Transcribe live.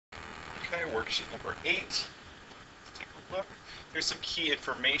Okay, worksheet number 8. Let's take a look. There's some key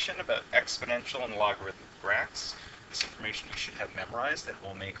information about exponential and logarithmic graphs. This information you should have memorized and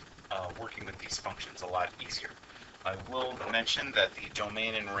will make working with these functions a lot easier. I will mention that the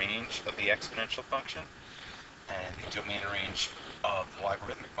domain and range of the exponential function and the domain and range of the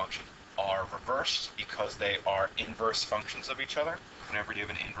logarithmic function are reversed because they are inverse functions of each other. Whenever you have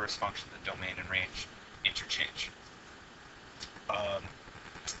an inverse function, the domain and range interchange.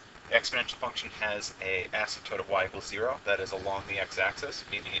 The exponential function has an asymptote of y equals 0 that is along the x-axis,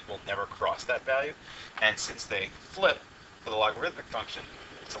 meaning it will never cross that value. And since they flip for the logarithmic function,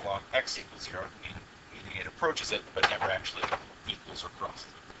 it's along x equals 0, meaning it approaches it but never actually equals or crosses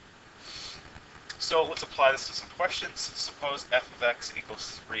it. So let's apply this to some questions. Suppose f of x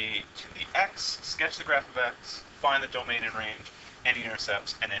equals 3 to the x. Sketch the graph of x, find the domain and range, any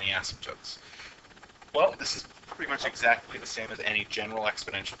intercepts, and any asymptotes. Well, this is pretty much exactly the same as any general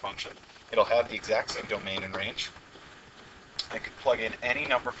exponential function. It'll have the exact same domain and range. I could plug in any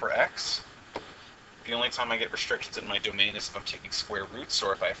number for x. The only time I get restrictions in my domain is if I'm taking square roots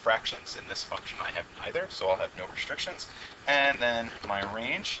or if I have fractions. In this function I have neither, so I'll have no restrictions. And then my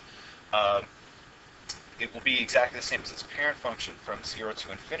range, it will be exactly the same as its parent function from 0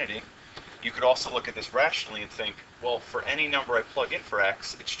 to infinity. You could also look at this rationally and think, well, for any number I plug in for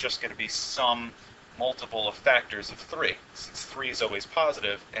x, it's just going to be some multiple of factors of 3. Since 3 is always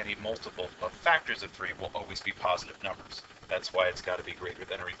positive, any multiple of factors of 3 will always be positive numbers. That's why it's got to be greater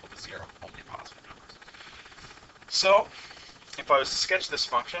than or equal to 0, only positive numbers. So, if I was to sketch this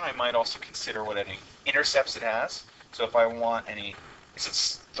function, I might also consider what any intercepts it has. So if I want any,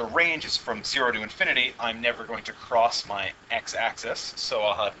 since the range is from 0 to infinity, I'm never going to cross my x-axis, so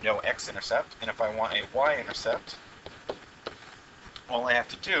I'll have no x-intercept. And if I want a y-intercept, all I have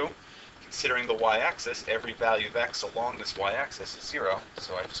to do, considering the y-axis, every value of x along this y-axis is 0,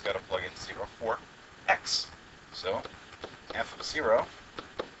 so I just got to plug in 0 for x. So f of 0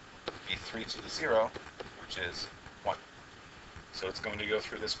 would be 3 to the 0, which is 1. So it's going to go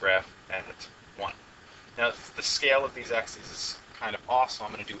through this graph at 1. Now the scale of these x's is kind of off, so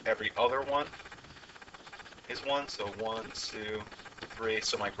I'm going to do every other one is 1. So 1, 2, 3.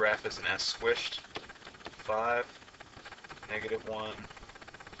 So my graph is an S squished. 5, -1,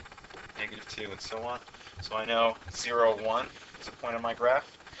 -2, and so on. So I know 0, 1 is a point on my graph.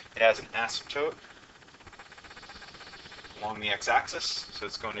 It has an asymptote along the x-axis, so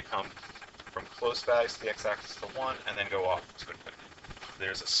it's going to come from close values to the x-axis to 1, and then go off to infinity.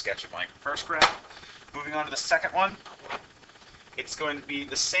 There's a sketch of my first graph. Moving on to the second one, it's going to be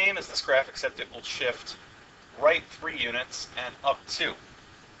the same as this graph, except it will shift right 3 units and up 2.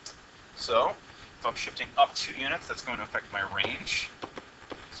 So if I'm shifting up 2 units, that's going to affect my range.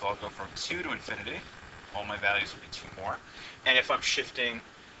 So I'll go from 2 to infinity. All my values will be 2 more. And if I'm shifting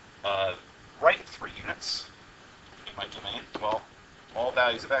right 3 units in my domain, well, all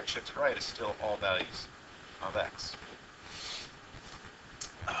values of x shifted right is still all values of x.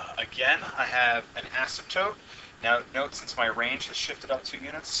 Again, I have an asymptote. Now note, since my range has shifted up 2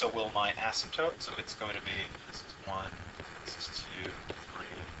 units, so will my asymptote. So it's going to be, this is 1, this is 2, 3,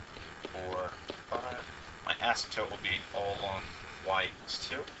 4, 5. My asymptote will be all along y equals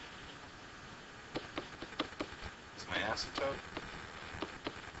 2. That's my asymptote.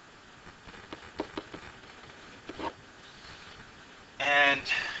 And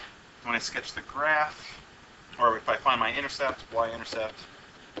when I sketch the graph, or if I find my intercept, y-intercept,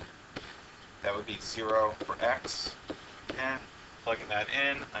 that would be 0 for x. And plugging that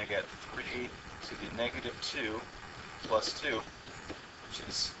in, I get 3 to the -2 plus 2, which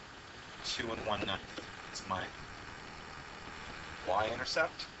is 2 and 1/9. It's my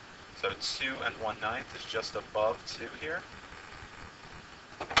y-intercept. So 2 and 1/9 is just above 2 here.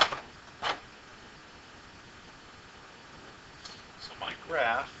 So my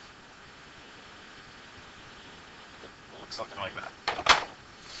graph looks something like that.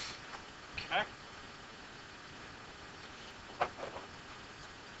 Okay.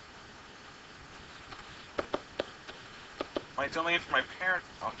 My domain for my parent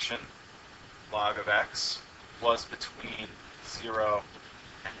function, log of x, was between 0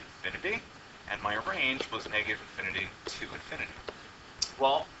 and infinity, and my range was -infinity to infinity.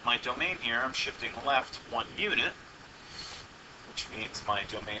 Well, my domain here, I'm shifting left 1 unit, which means my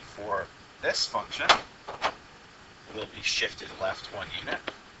domain for this function will be shifted left 1 unit.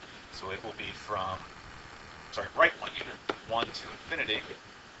 So it will be from, right 1 unit, 1 to infinity,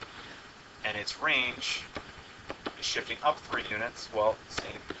 and its range is shifting up 3 units. Well,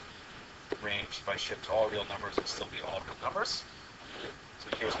 same range. If I shift all real numbers, it will still be all real numbers.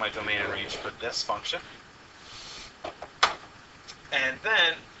 So here's my domain and range for this function. And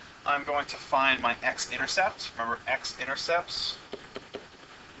then I'm going to find my x-intercept. Remember, x-intercepts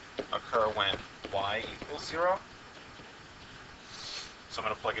occur when y equals 0. So I'm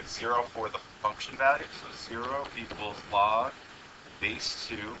going to plug in 0 for the function value. So 0 equals log base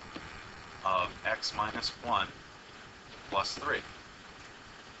 2 of x minus 1 plus 3.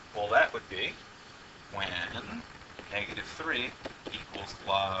 Well, that would be when negative 3 equals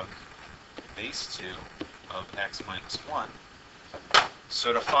log base 2 of x minus 1.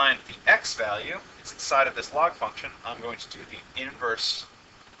 So to find the x value, it's inside of this log function, I'm going to do the inverse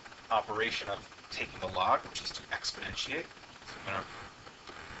operation of taking the log, which is to exponentiate. So I'm going to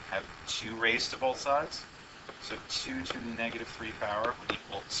have 2 raised to both sides. So 2 to the negative 3 power would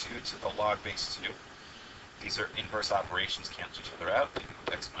equal 2 to the log base 2. These are inverse operations, cancel each other out, leaving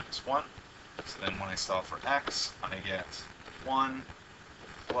with x minus 1. So then when I solve for x, I get 1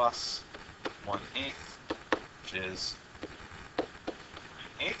 plus 1/8, which is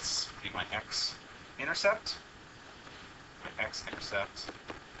 9/8, would be my x-intercept. My x-intercept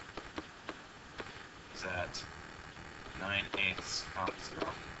is at 9/8 comma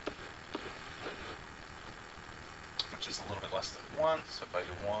 0, which is a little bit less than 1. So if I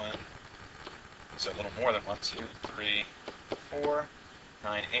do 1, so a little more than 1, 2, 3, 4,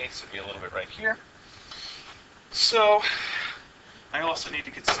 9/8 would be a little bit right here. So I also need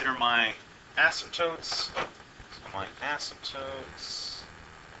to consider my asymptotes. So my asymptotes,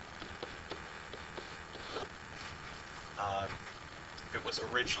 it was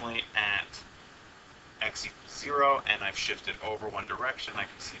originally at x equals 0, and I've shifted over one direction. I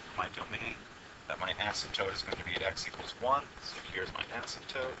can see from my domain that my asymptote is going to be at x equals 1. So here's my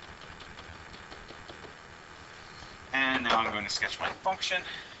asymptote. And now I'm going to sketch my function.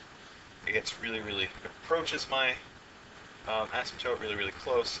 It approaches my asymptote really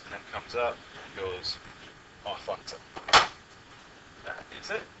close, and then comes up and goes off on its own. That is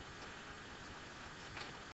it.